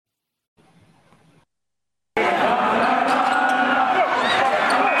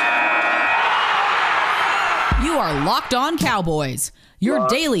Locked On Cowboys, your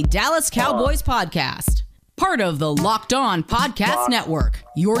daily Dallas Cowboys podcast. Part of the Locked On Podcast Network,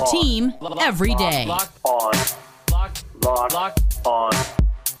 your team every day. Locked on. Locked on.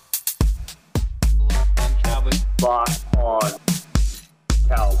 Cowboys. Locked on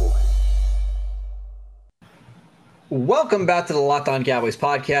Cowboys. Welcome back to the Locked On Cowboys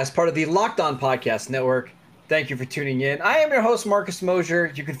podcast, part of the Locked On Podcast Network. Thank you for tuning in. I am your host, Marcus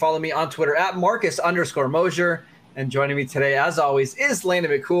Mosher. You can follow me on Twitter at Marcus_Mosher. And joining me today, as always, is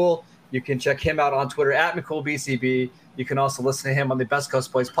Landon McCool. You can check him out on Twitter at McCoolBCB. You can also listen to him on the Best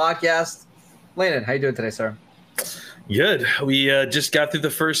Coast Boys podcast. Landon, how you doing today, sir? Good. We just got through the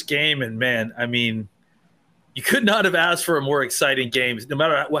first game, and man, I mean, you could not have asked for a more exciting game. No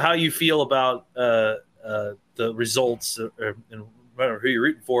matter how you feel about the results, or no matter who you're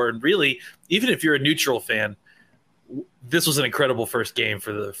rooting for, and really, even if you're a neutral fan, this was an incredible first game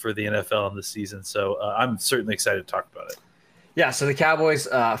for the NFL in this season. So I'm certainly excited to talk about it. Yeah, so the Cowboys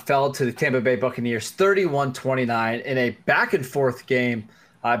fell to the Tampa Bay Buccaneers 31-29 in a back-and-forth game.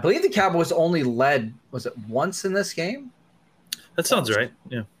 I believe the Cowboys only led, was it once in this game? That sounds right,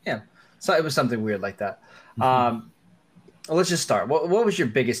 yeah. Yeah, so it was something weird like that. Let's just start. What was your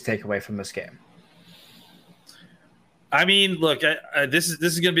biggest takeaway from this game? I mean, look, this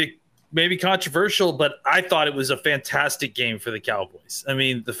is going to be maybe controversial, but I thought it was a fantastic game for the Cowboys. I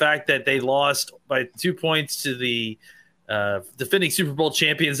mean, the fact that they lost by 2 points to the defending Super Bowl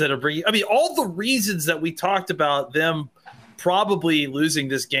champions that are bringing – I mean, all the reasons that we talked about them probably losing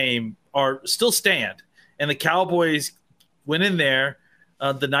this game are still stand. And the Cowboys went in there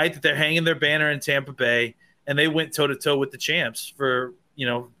the night that they're hanging their banner in Tampa Bay, and they went toe-to-toe with the champs for,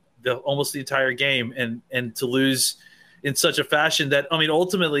 almost the entire game. And to lose – in such a fashion that, I mean,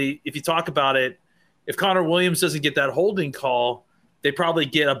 ultimately, if you talk about it, if Connor Williams doesn't get that holding call, they probably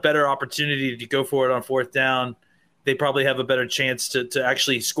get a better opportunity to go for it on fourth down. They probably have a better chance to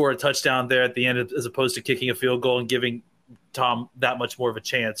actually score a touchdown there at the end, as opposed to kicking a field goal and giving Tom that much more of a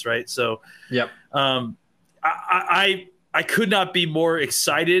chance, right? So, yep. I could not be more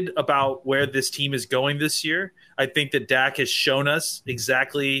excited about where this team is going this year. I think that Dak has shown us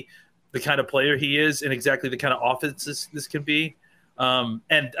exactly the kind of player he is and exactly the kind of offense this can be.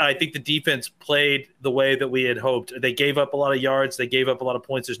 And I think the defense played the way that we had hoped. They gave up a lot of yards. They gave up a lot of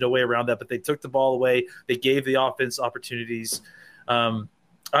points. There's no way around that, but they took the ball away. They gave the offense opportunities. I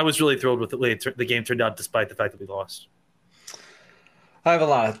was really thrilled with the way the game turned out, despite the fact that we lost. I have a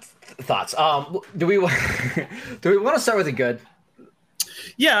lot of thoughts. Do we want to start with the good?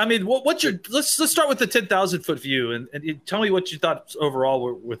 Yeah, I mean, let's start with the 10,000-foot view and tell me what you thought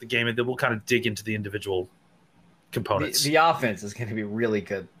overall with the game, and then we'll kind of dig into the individual components. The offense is going to be really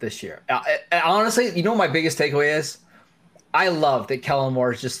good this year. Honestly, my biggest takeaway is I love that Kellen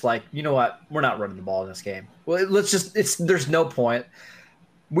Moore is just like, you know what, we're not running the ball in this game. Well, there's no point.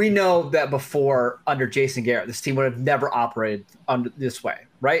 We know that before under Jason Garrett, this team would have never operated this way,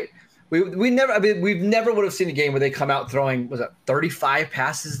 right? We've never would have seen a game where they come out throwing, 35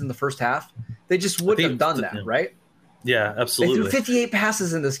 passes in the first half? They just wouldn't have done that, right? Yeah, absolutely. They threw 58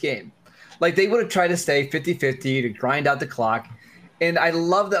 passes in this game. Like, they would have tried to stay 50-50 to grind out the clock. And I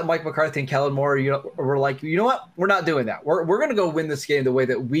love that Mike McCarthy and Kellen Moore were like, you know what? We're not doing that. We're going to go win this game the way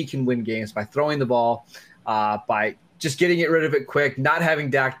that we can win games, by throwing the ball, by just getting rid of it quick, not having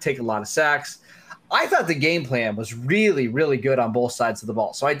Dak take a lot of sacks. I thought the game plan was really, really good on both sides of the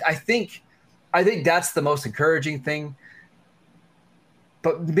ball. So I think that's the most encouraging thing.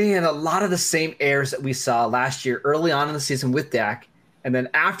 But man, a lot of the same errors that we saw last year early on in the season with Dak and then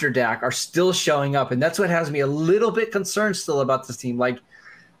after Dak are still showing up. And that's what has me a little bit concerned still about this team. Like,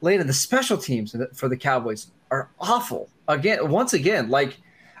 Landon, the special teams for the Cowboys are awful. Once again, like,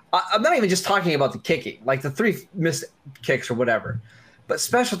 I'm not even just talking about the kicking, like the 3 missed kicks or whatever. But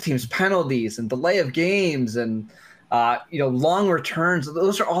special teams penalties and delay of games and long returns,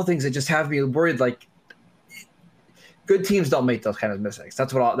 those are all things that just have me worried. Like, good teams don't make those kind of mistakes.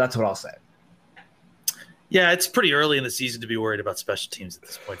 That's what I'll say. Yeah, it's pretty early in the season to be worried about special teams at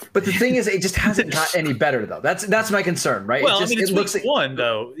this point. But the thing is, it just hasn't got any better, though. That's my concern, right? Well, it looks week one,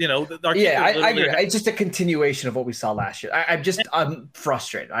 though. I agree. It's just a continuation of what we saw last year. I'm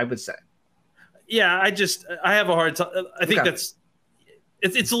frustrated, I would say. Yeah, I have a hard time. I think that's.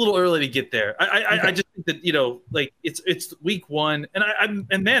 It's a little early to get there. I just think that it's week one, and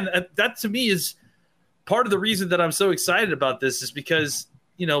that to me is part of the reason that I'm so excited about this is because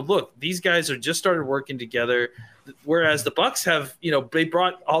look, these guys are just started working together, whereas the Bucs have they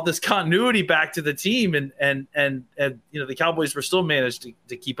brought all this continuity back to the team, and the Cowboys were still managed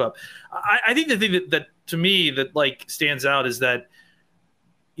to keep up. I think the thing that to me that stands out is that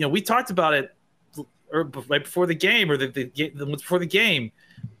we talked about it right before the game, or the month before the game,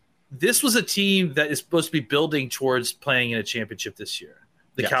 this was a team that is supposed to be building towards playing in a championship this year.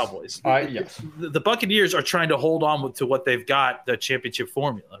 The Cowboys. Yes. The Buccaneers are trying to hold on to what they've got, the championship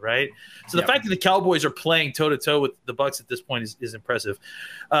formula, right? So the fact that the Cowboys are playing toe-to-toe with the Bucs at this point is impressive.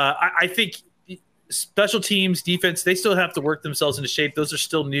 I think special teams, defense, they still have to work themselves into shape. Those are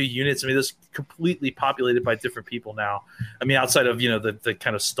still new units. I mean, those completely populated by different people now. I mean, outside of, the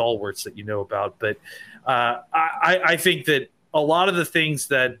kind of stalwarts that you know about. But I think that a lot of the things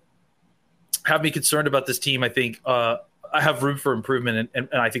that have me concerned about this team, I think I have room for improvement, and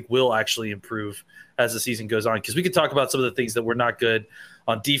I think will actually improve as the season goes on. Because we could talk about some of the things that were not good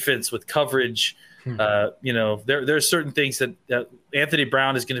on defense with coverage. There's certain things that Anthony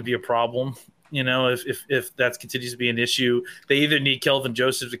Brown is going to be a problem. If that continues to be an issue, they either need Kelvin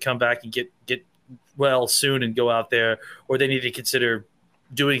Joseph to come back and get well soon and go out there, or they need to consider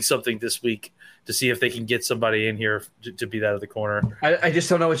doing something this week to see if they can get somebody in here to be that other corner. I just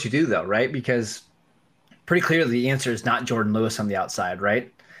don't know what you do though, right? Because pretty clearly the answer is not Jordan Lewis on the outside, right?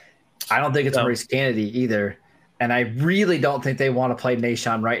 I don't think it's Maurice Kennedy either. And I really don't think they want to play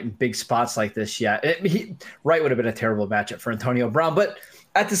Nahshon Wright in big spots like this yet. Wright would have been a terrible matchup for Antonio Brown. But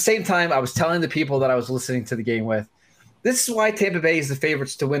at the same time, I was telling the people that I was listening to the game with, this is why Tampa Bay is the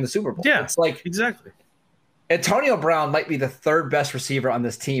favorites to win the Super Bowl. Yeah, it's like exactly. Antonio Brown might be the third best receiver on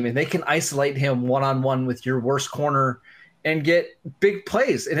this team, and they can isolate him one-on-one with your worst corner and get big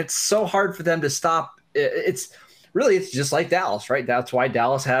plays. And it's so hard for them to stop. It's just like Dallas, right? That's why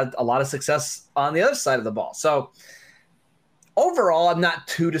Dallas had a lot of success on the other side of the ball. So overall, I'm not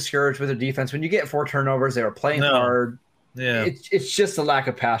too discouraged with their defense. When you get 4 turnovers, they were playing hard. Yeah, it's just a lack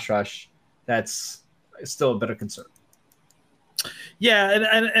of pass rush that's still a bit of concern. Yeah,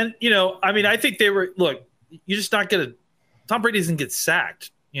 and I mean, I think they were. Look, you're just not gonna. Tom Brady doesn't get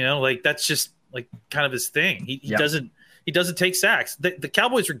sacked. That's just like kind of his thing. He doesn't take sacks. The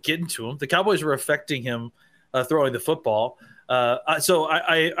Cowboys were getting to him. The Cowboys were affecting him throwing the football. So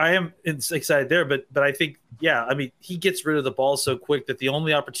I am excited there, but I think, I mean, he gets rid of the ball so quick that the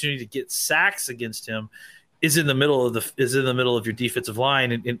only opportunity to get sacks against him is in the middle of your defensive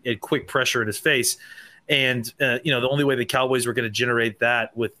line and quick pressure in his face. And the only way the Cowboys were going to generate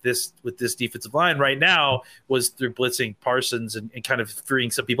that with this defensive line right now was through blitzing Parsons and kind of freeing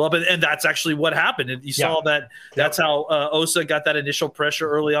some people up, and that's actually what happened. And you saw that. That's how Osa got that initial pressure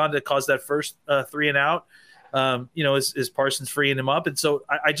early on to cause that first 3 and out. Is Parsons freeing him up, and so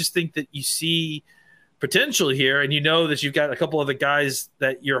I just think that you see potential here, and that you've got a couple of the guys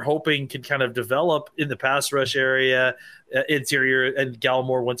that you're hoping can kind of develop in the pass rush area, interior, and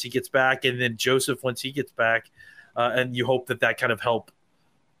Gallimore once he gets back, and then Joseph once he gets back, and you hope that kind of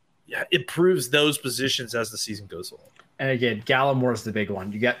improves those positions as the season goes along. And again, Gallimore is the big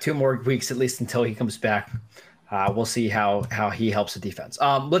one. You got 2 more weeks at least until he comes back. We'll see how he helps the defense.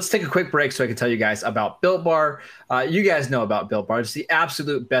 Let's take a quick break so I can tell you guys about Built Bar. You guys know about Built Bar. It's the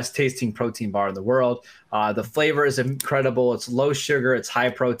absolute best tasting protein bar in the world. The flavor is incredible. It's low sugar. It's high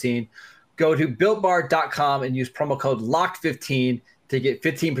protein. Go to BuiltBar.com and use promo code LOCKED15 to get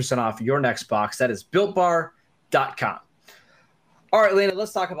 15% off your next box. That is BuiltBar.com. All right, Lena,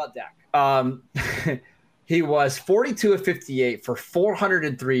 let's talk about Dak. He was 42 of 58 for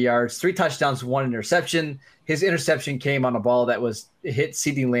 403 yards, 3 touchdowns, 1 interception. His interception came on a ball that hit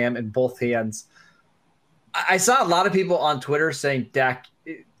CeeDee Lamb in both hands. I saw a lot of people on Twitter saying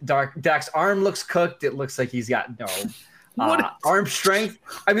Dak's arm looks cooked. It looks like he's got no arm strength.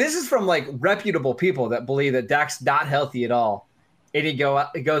 I mean, this is from reputable people that believe that Dak's not healthy at all. And he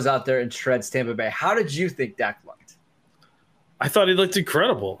goes out there and shreds Tampa Bay. How did you think Dak looked? I thought he looked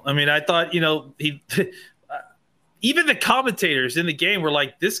incredible. I mean, I thought, he even the commentators in the game were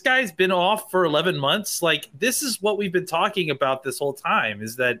like, this guy's been off for 11 months. Like, this is what we've been talking about this whole time,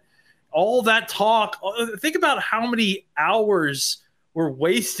 is that all that talk. Think about how many hours were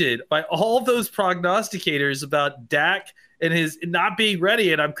wasted by all those prognosticators about Dak and his not being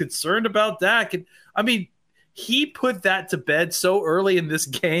ready. And I'm concerned about Dak. And I mean, he put that to bed so early in this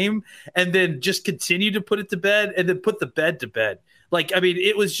game and then just continued to put it to bed and then put the bed to bed. Like, I mean,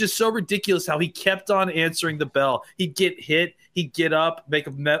 it was just so ridiculous how he kept on answering the bell. He'd get hit, he'd get up, make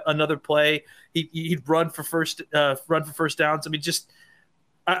another play. He'd run for first downs. I mean, just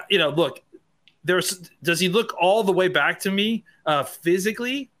look, does he look all the way back to me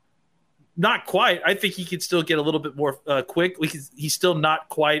physically? Not quite. I think he could still get a little bit more quick. He's still not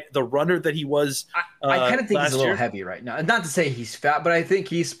quite the runner that he was. I kind of think he's a little heavy right now. Not to say he's fat, but I think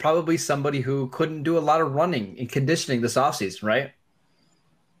he's probably somebody who couldn't do a lot of running and conditioning this offseason, right?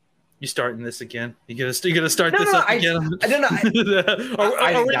 You starting this again? You gonna start this No, up again? I don't know.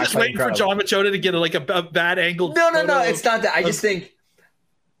 Are we just waiting for John Machota to get a bad angle? No. It's not that. I just think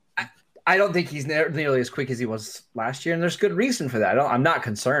I don't think he's nearly as quick as he was last year, and there's good reason for that. I'm not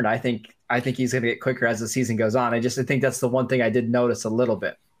concerned. I think he's going to get quicker as the season goes on. I think that's the one thing I did notice a little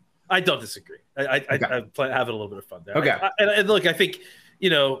bit. I don't disagree. I having a little bit of fun there. Okay. And look, I think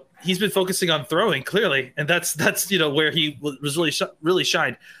he's been focusing on throwing clearly, and that's where he was really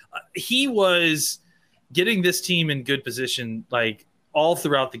shined. He was getting this team in good position like all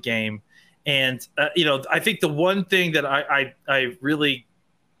throughout the game, and I think the one thing that I really,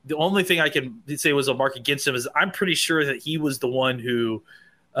 the only thing I can say was a mark against him is I'm pretty sure that he was the one who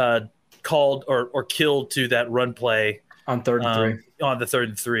called or killed to that run play on third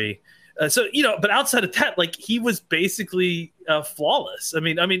and three. But outside of that, like he was basically flawless. I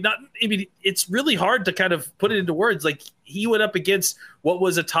mean, it's really hard to kind of put it into words. Like he went up against what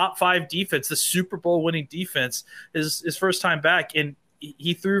was a top 5 defense, the Super Bowl winning defense, his first time back, and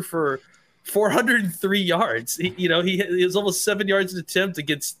he threw for 403 yards. He was almost 7 yards an attempt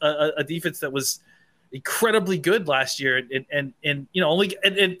against a defense that was incredibly good last year, and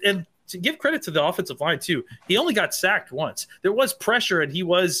to give credit to the offensive line too, he only got sacked once. There was pressure, and he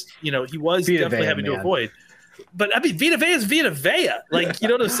was definitely having to avoid. But I mean, Vita Vea is Vita Vea. Like, you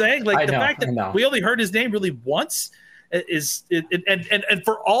know what I'm saying? Like the fact that we only heard his name really once is and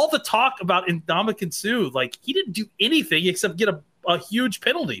for all the talk about Ndamukong Suh, like he didn't do anything except get a huge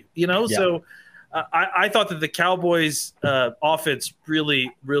penalty. Yeah. So I thought that the Cowboys offense really,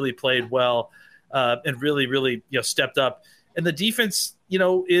 really played well and really, really stepped up, and the defense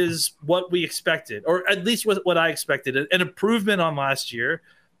is what we expected, or at least what I expected, an improvement on last year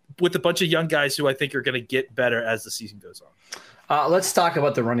with a bunch of young guys who I think are going to get better as the season goes on. Let's talk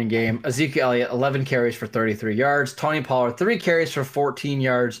about the running game. Ezekiel Elliott, 11 carries for 33 yards. Tony Pollard, 3 carries for 14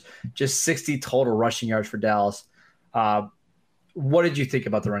 yards, just 60 total rushing yards for Dallas. What did you think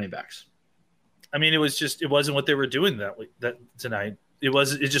about the running backs? I mean, it wasn't what they were doing that tonight.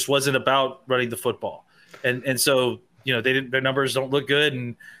 It just wasn't about running the football. And so, their numbers don't look good.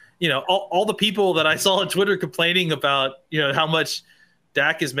 And, all the people that I saw on Twitter complaining about, how much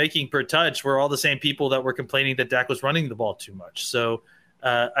Dak is making per touch were all the same people that were complaining that Dak was running the ball too much. So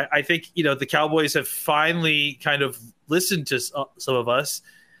I think, the Cowboys have finally kind of listened to some of us,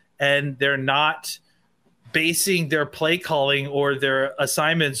 and they're not basing their play calling or their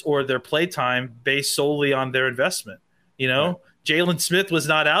assignments or their play time based solely on their investment. Right. Jalen Smith was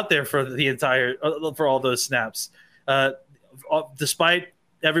not out there for for all those snaps. Despite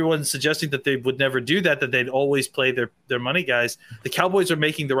everyone suggesting that they would never do that they'd always play their money guys, the Cowboys are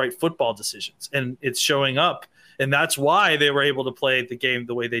making the right football decisions, and it's showing up. And that's why they were able to play the game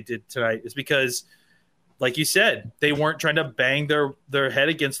the way they did tonight, is because, like you said, they weren't trying to bang their head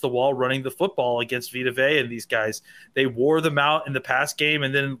against the wall running the football against Vita Vea and these guys. They wore them out in the past game,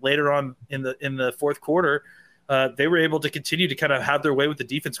 and then later on in the fourth quarter, they were able to continue to kind of have their way with the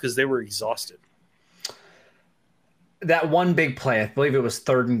defense because they were exhausted. That one big play, I believe it was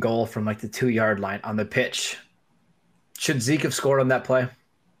 3rd and goal from like the 2-yard line on the pitch. Should Zeke have scored on that play?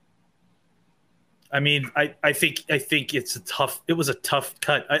 I mean, I think it was a tough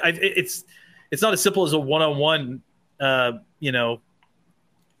cut. It's not as simple as a one-on-one.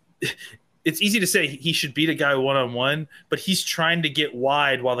 It's easy to say he should beat a guy one-on-one, but he's trying to get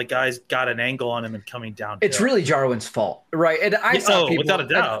wide while the guy's got an angle on him and coming down. It's really Jarwin's fault, right? And I saw people, without a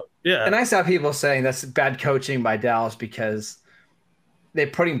doubt, yeah. And I saw people saying that's bad coaching by Dallas because they're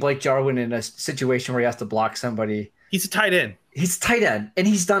putting Blake Jarwin in a situation where he has to block somebody. He's a tight end. He's a tight end, and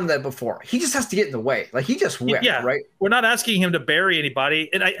he's done that before. He just has to get in the way. Like he just whipped, right? We're not asking him to bury anybody,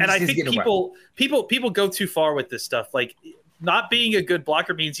 and I think people go too far with this stuff. Like, not being a good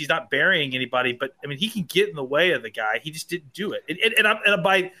blocker means he's not burying anybody, but I mean he can get in the way of the guy. He just didn't do it,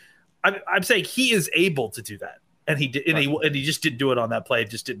 I'm saying he is able to do that, and he did, and he just didn't do it on that play.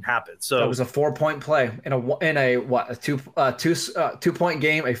 It just didn't happen. So it was a 4-point play in a 2-point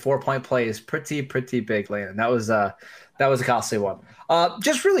game. A 4-point play is pretty big, Landon. That was a costly one.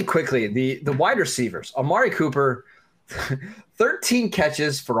 Just really quickly, the wide receivers, Amari Cooper, 13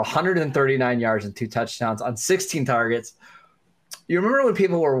 catches for 139 yards and 2 touchdowns on 16 targets. You remember when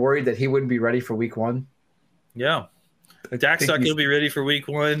people were worried that he wouldn't be ready for week 1? Yeah. Dak's not going to be ready for week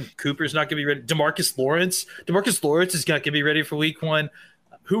 1. Cooper's not going to be ready. DeMarcus Lawrence is not going to be ready for week 1.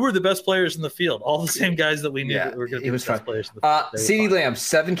 Who were the best players in the field? All the same guys that we knew that were going to be the best players in the field. CeeDee Lamb,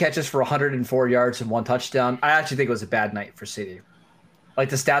 7 catches for 104 yards and 1 touchdown. I actually think it was a bad night for CeeDee. Like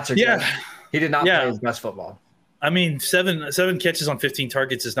the stats are good. He did not play his best football. I mean, seven catches on 15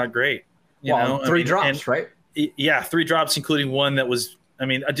 targets is not great. 3 drops, right? Yeah, 3 drops, including one that was I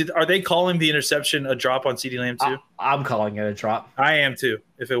mean, are they calling the interception a drop on CeeDee Lamb too? I'm calling it a drop. I am too.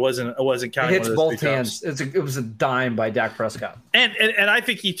 If it wasn't counting, It hits both hands. It was a dime by Dak Prescott. And I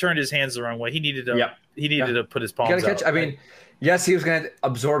think he turned his hands the wrong way. He needed to. Yep. He needed to put his palms out. Catch. I mean, yes, he was going to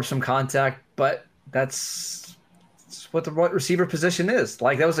absorb some contact, but that's what the receiver position is.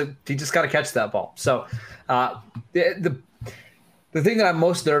 Like he just got to catch that ball. So, the thing that I'm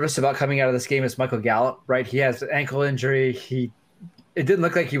most nervous about coming out of this game is Michael Gallup. Right, he has an ankle injury. It didn't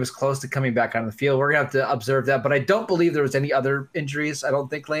look like he was close to coming back on the field. We're gonna have to observe that, but I don't believe there was any other injuries. I don't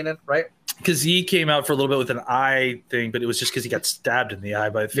think, Landon, right? Because he came out for a little bit with an eye thing, but it was just because he got stabbed in the eye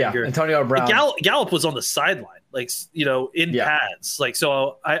by a finger. Yeah, Antonio Brown. Gallup was on the sideline, in pads.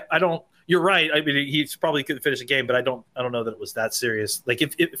 So I don't. You're right. I mean, he probably couldn't finish the game, but I don't know that it was that serious. Like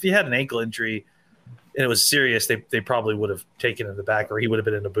if he had an ankle injury and it was serious, they probably would have taken him in the back, or he would have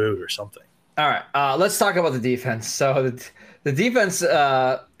been in a boot or something. All right, let's talk about the defense. So the defense,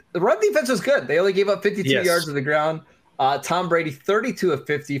 the run defense was good. They only gave up 52 yards to the ground. Tom Brady, 32 of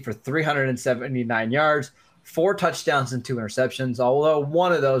 50 for 379 yards, 4 touchdowns and 2 interceptions, although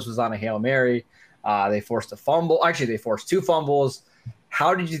one of those was on a Hail Mary. They forced a fumble. Actually, they forced 2 fumbles.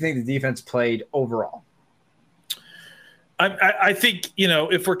 How did you think the defense played overall? I think,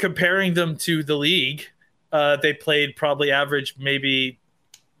 if we're comparing them to the league, they played probably average, maybe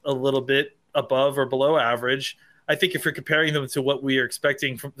a little bit above or below average. I think if you're comparing them to what we are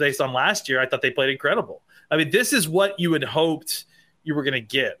expecting based on last year, I thought they played incredible. I mean, this is what you had hoped you were going to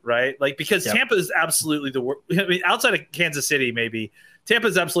get, right? Like, because Tampa is absolutely the worst. I mean, outside of Kansas City, maybe Tampa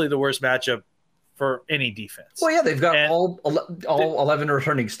is absolutely the worst matchup for any defense. Well, yeah, they've got all 11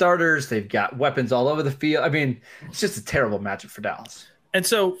 returning starters. They've got weapons all over the field. I mean, it's just a terrible matchup for Dallas. And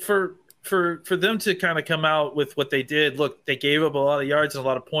so for them to kind of come out with what they did, look, they gave up a lot of yards and a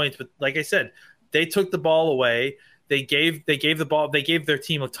lot of points, but like I said, they took the ball away. They gave their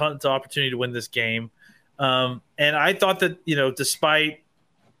team a ton of opportunity to win this game. And I thought that, despite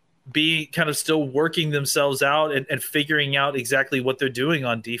being kind of still working themselves out and figuring out exactly what they're doing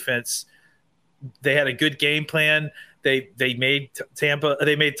on defense, they had a good game plan. They made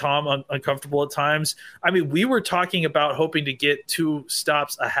Tom uncomfortable at times. I mean, we were talking about hoping to get 2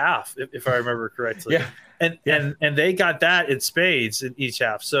 stops a half, if I remember correctly. And they got that in spades in each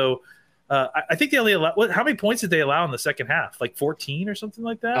half. So I think they only allow. How many points did they allow in the second half? Like 14 or something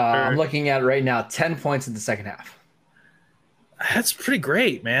like that? I'm looking at it right now, 10 points in the second half. That's pretty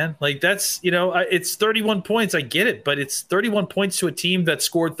great, man. Like that's, it's 31 points. I get it, but it's 31 points to a team that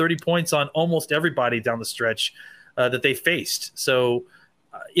scored 30 points on almost everybody down the stretch that they faced. So,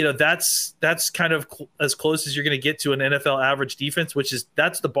 that's kind of as close as you're going to get to an NFL average defense,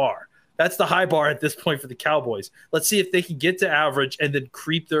 that's the bar. That's the high bar at this point for the Cowboys. Let's see if they can get to average and then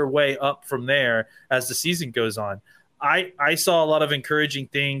creep their way up from there as the season goes on. I saw a lot of encouraging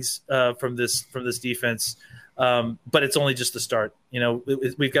things from this defense. But it's only just the start.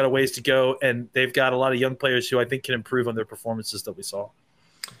 We've got a ways to go, and they've got a lot of young players who I think can improve on their performances that we saw.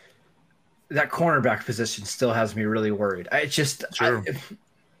 That cornerback position still has me really worried.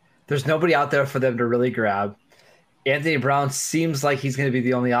 There's nobody out there for them to really grab. Anthony Brown seems like he's going to be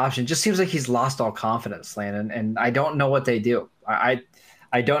the only option. Just seems like he's lost all confidence, Landon, and I don't know what they do. I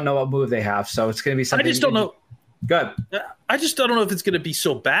don't know what move they have, so it's going to be something. I just don't know. Good. I just don't know if it's going to be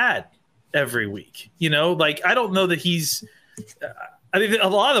so bad every week. I don't know that he's I mean, a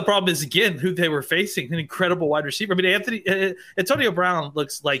lot of the problem is, again, who they were facing, an incredible wide receiver. I mean, Antonio Brown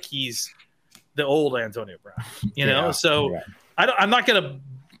looks like he's the old Antonio Brown, so yeah. I'm not going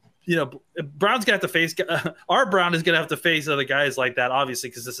to, Brown's going to have to face our Brown is going to have to face other guys like that, obviously,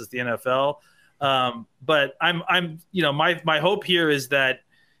 because this is the NFL. But I'm my hope here is that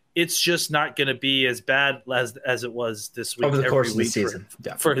it's just not going to be as bad as it was this week over the course of the season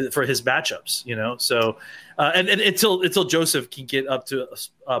for his matchups, So, and until Joseph can get up to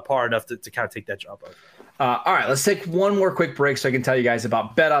par enough to kind of take that job over. All right, let's take one more quick break so I can tell you guys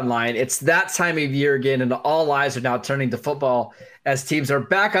about BetOnline. It's that time of year again, and all eyes are now turning to football as teams are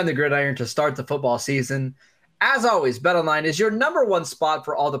back on the gridiron to start the football season. As always, BetOnline is your number one spot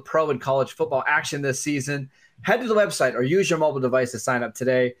for all the pro and college football action this season. Head to the website or use your mobile device to sign up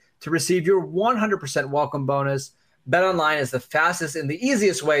today to receive your 100% welcome bonus. BetOnline is the fastest and the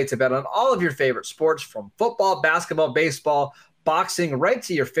easiest way to bet on all of your favorite sports, from football, basketball, baseball, boxing, right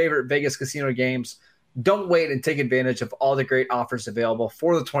to your favorite Vegas casino games. Don't wait and take advantage of all the great offers available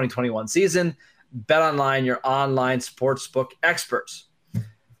for the 2021 season. BetOnline, your online sportsbook experts.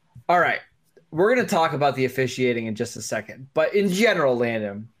 All right, we're going to talk about the officiating in just a second. But in general,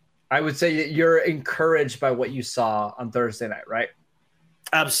 Landon, I would say that you're encouraged by what you saw on Thursday night, right?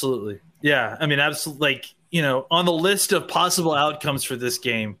 Absolutely. Yeah. I mean, absolutely. Like, on the list of possible outcomes for this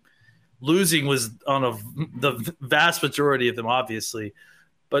game, losing was on the vast majority of them, obviously.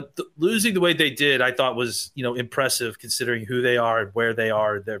 But losing the way they did, I thought was, impressive considering who they are and where they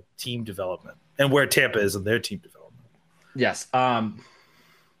are, their team development, and where Tampa is in their team development. Yes.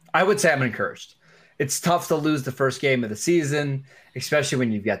 I would say I'm encouraged. It's tough to lose the first game of the season, especially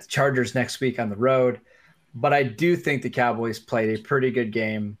when you've got the Chargers next week on the road. But I do think the Cowboys played a pretty good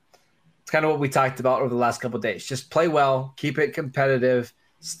game. It's kind of what we talked about over the last couple of days. Just play well, keep it competitive,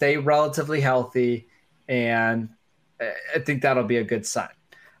 stay relatively healthy, and I think that'll be a good sign.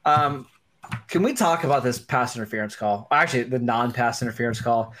 Can we talk about this pass interference call? Actually, the non-pass interference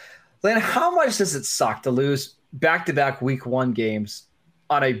call. Lana, how much does it suck to lose back-to-back week 1 games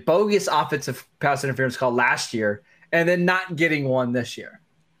on a bogus offensive pass interference call last year and then not getting one this year?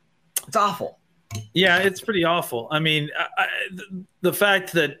 It's awful. Yeah, it's pretty awful. I mean, the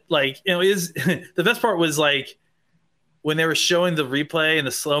fact that, is the best part was, when they were showing the replay and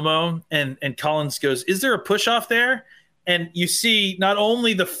the slow-mo and Collins goes, "Is there a push-off there?" And you see not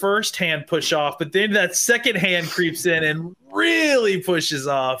only the first hand push off, but then that second hand creeps in and really pushes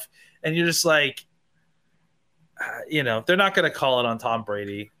off. And you're just like, they're not going to call it on Tom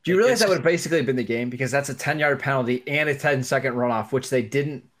Brady. Do you realize that would have basically been the game? Because that's a 10-yard penalty and a 10-second runoff, which they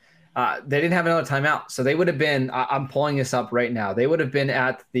didn't have another timeout. So they would have been, I'm pulling this up right now. They would have been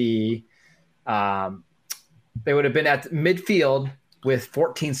at midfield with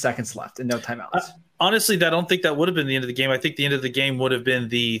 14 seconds left and no timeouts. Honestly, I don't think that would have been the end of the game. I think the end of the game would have been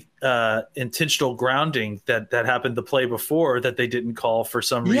the intentional grounding that happened the play before that they didn't call for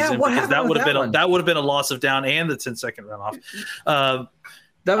some reason, because that would have been a loss of down and the 10-second runoff. That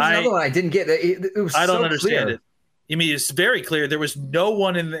was another one I didn't get. It was I don't understand it. I mean, it's very clear. There was no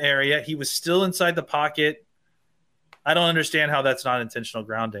one in the area. He was still inside the pocket. I don't understand how that's not intentional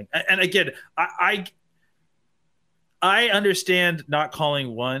grounding. And again, I understand not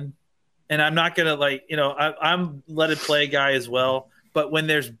calling one. And I'm not going to I'm let it play guy as well. But when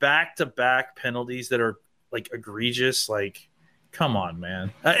there's back-to-back penalties that are egregious, come on,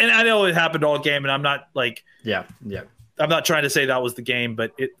 man. And I know it happened all game, and I'm not I'm not trying to say that was the game,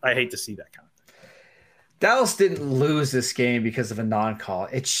 but I hate to see that kind of thing. Dallas didn't lose this game because of a non-call.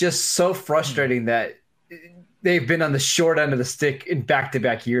 It's just so frustrating that they've been on the short end of the stick in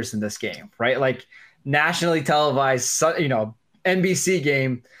back-to-back years in this game, right? Nationally televised, NBC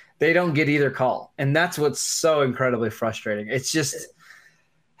game, they don't get either call. And that's what's so incredibly frustrating. It's just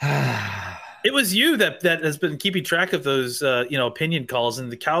it was you that has been keeping track of those opinion calls,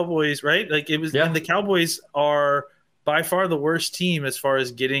 and the Cowboys, right? And the Cowboys are by far the worst team as far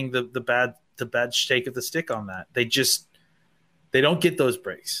as getting the bad shake of the stick on that. They don't get those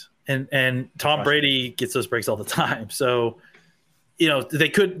breaks. And Tom Brady gets those breaks all the time. So,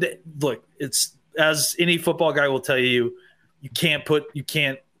 look, it's, as any football guy will tell you, you can't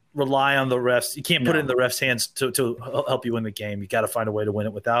rely on the refs. You can't put it in the refs' hands to help you win the game. You got to find a way to win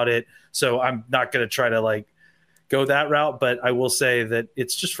it without it. So I'm not going to try to go that route, but I will say that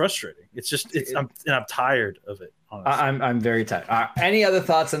it's just frustrating. I'm tired of it. Honestly. I'm very tired. Any other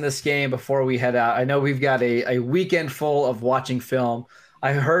thoughts on this game before we head out? I know we've got a weekend full of watching film.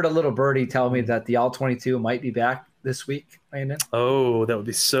 I heard a little birdie tell me that the All-22 might be back this week, Landon. Oh, that would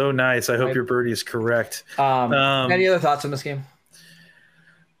be so nice. I hope your birdie is correct. Any other thoughts on this game?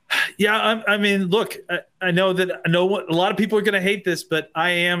 Yeah, I mean, look, I know a lot of people are going to hate this, but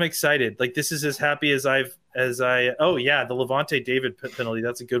I am excited. This is as happy as the Levante David penalty.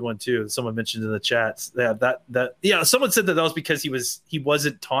 That's a good one too. Someone mentioned in the chat that someone said that was because he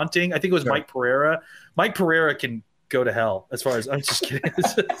wasn't taunting. I think it was Mike Pereira. Mike Pereira can go to hell as far as, I'm just kidding.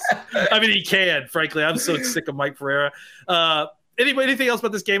 I mean, he can, frankly. I'm so sick of Mike Pereira. Anything else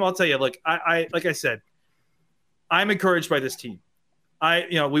about this game? I'll tell you, look, I like I said, I'm encouraged by this team.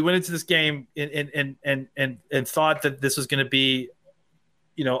 We went into this game and thought that this was going to be,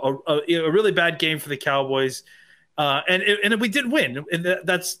 a really bad game for the Cowboys, and we did win. And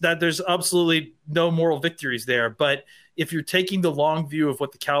there's absolutely no moral victories there. But if you're taking the long view of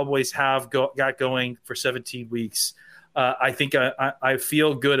what the Cowboys have got going for 17 weeks, I think I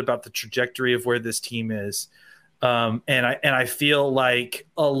feel good about the trajectory of where this team is. And I feel like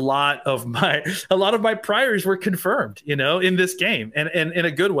a lot of my priors were confirmed, in this game, and in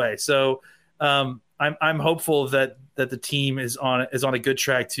a good way. So I'm hopeful that the team is on a good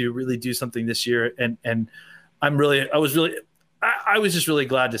track to really do something this year. And I was just really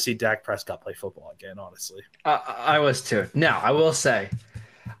glad to see Dak Prescott play football again. Honestly, I was too. Now I will say,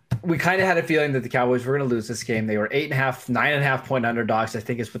 we kind of had a feeling that the Cowboys were going to lose this game. They were 9.5 point underdogs, I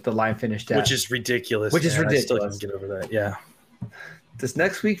think is what the line finished at. Which is ridiculous. I still can't get over that. Yeah. Does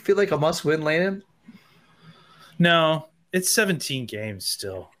next week feel like a must-win, Landon? No, it's 17 games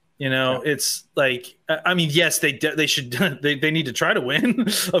still. It's like, I mean, yes, they should, they need to try to win,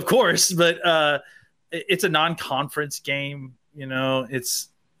 of course, but it's a non-conference game. It's,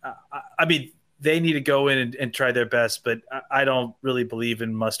 I mean, they need to go in and try their best, but I don't really believe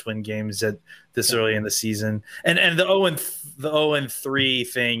in must-win games at this early in the season. And the 0-3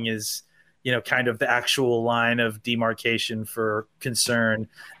 thing is, kind of the actual line of demarcation for concern.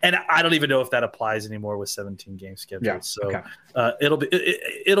 And I don't even know if that applies anymore with 17 game schedule. Yeah, so okay.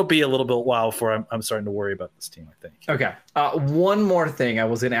 It'll be a little bit while before I'm starting to worry about this team, I think. Okay. One more thing I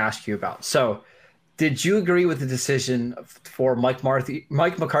was going to ask you about. So did you agree with the decision for Mike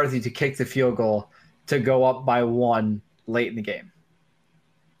McCarthy to kick the field goal to go up by 1 late in the game?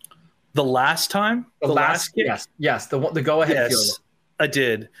 The last time? The last kick? Yes. The go-ahead field goal. I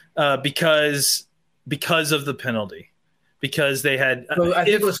did because of the penalty, because they had. So I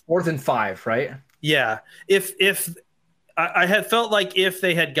think it was 4th and 5, right? Yeah. If I had felt like if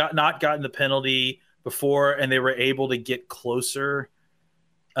they had not gotten the penalty before and they were able to get closer,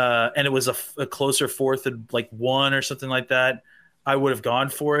 and it was a closer 4th and 1 or something like that, I would have gone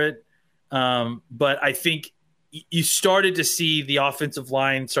for it. But I think you started to see the offensive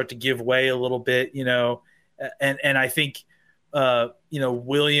line start to give way a little bit, and I think.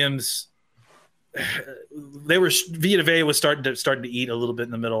 Williams, Vita Vea was starting to eat a little bit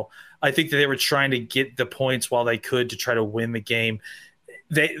in the middle. I think that they were trying to get the points while they could to try to win the game.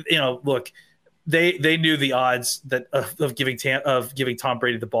 They knew the odds that of giving Tom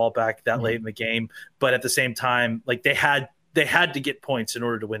Brady the ball back that late in the game, but at the same time, they had to get points in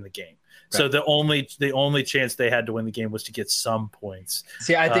order to win the game. So the only chance they had to win the game was to get some points.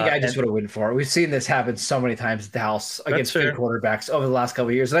 See, I think I just would have won for it. We've seen this happen so many times at Dallas against good quarterbacks over the last couple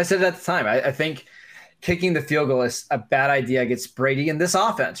of years. And I said it at the time. I think kicking the field goal is a bad idea against Brady in this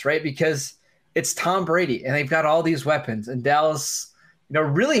offense, right? Because it's Tom Brady and they've got all these weapons. And Dallas,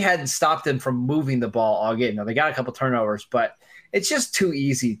 really hadn't stopped them from moving the ball all game. Now, they got a couple turnovers, but it's just too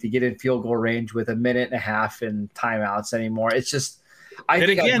easy to get in field goal range with 1.5 minutes and timeouts anymore. It's just –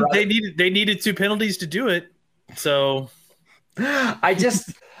 they needed 2 penalties to do it. So I just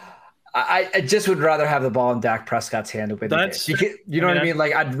would rather have the ball in Dak Prescott's hand. You know what I mean?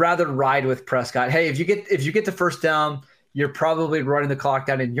 I'd rather ride with Prescott. Hey, if you get the first down, you're probably running the clock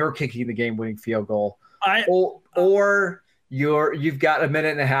down and you're kicking the game-winning field goal. Or you've got 1.5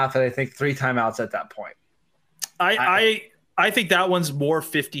 minutes and I think 3 timeouts at that point. I think that one's more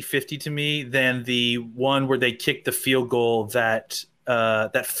 50-50 to me than the one where they kicked the field goal that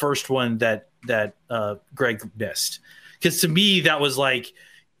first one that Greg missed. Because to me, that was I think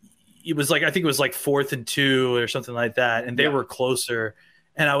it was 4th and 2 or something like that. And they were closer.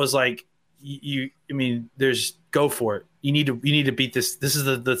 And I was like, go for it. You need to beat this. This is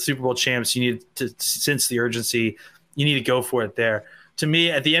the Super Bowl champs. You need to sense the urgency. You need to go for it there. To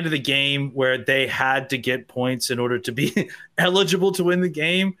me, at the end of the game where they had to get points in order to be eligible to win the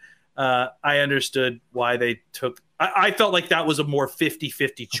game, I understood why they took – I felt like that was a more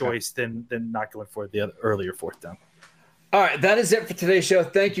 50-50 choice than not going for the earlier 4th down. All right, that is it for today's show.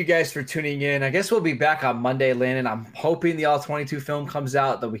 Thank you guys for tuning in. I guess we'll be back on Monday, Landon. I'm hoping the All-22 film comes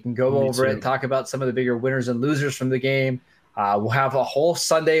out, that we can go over it and talk about some of the bigger winners and losers from the game. We'll have a whole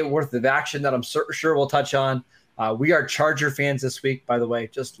Sunday worth of action that I'm sure we'll touch on. We are Charger fans this week, by the way,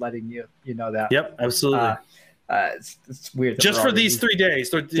 just letting you know that. Yep, absolutely. It's weird. Just for these 3 days.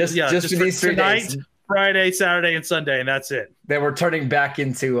 Just for these 3 days. Friday, Saturday, and Sunday, and that's it. Then we're turning back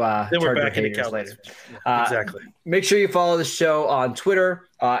into we're back into Cowboys later. Exactly. Make sure you follow the show on Twitter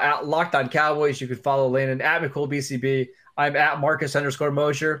at Locked On Cowboys. You can follow Landon at McCoolBCB. I'm at Marcus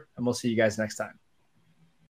 _Mosier, and we'll see you guys next time.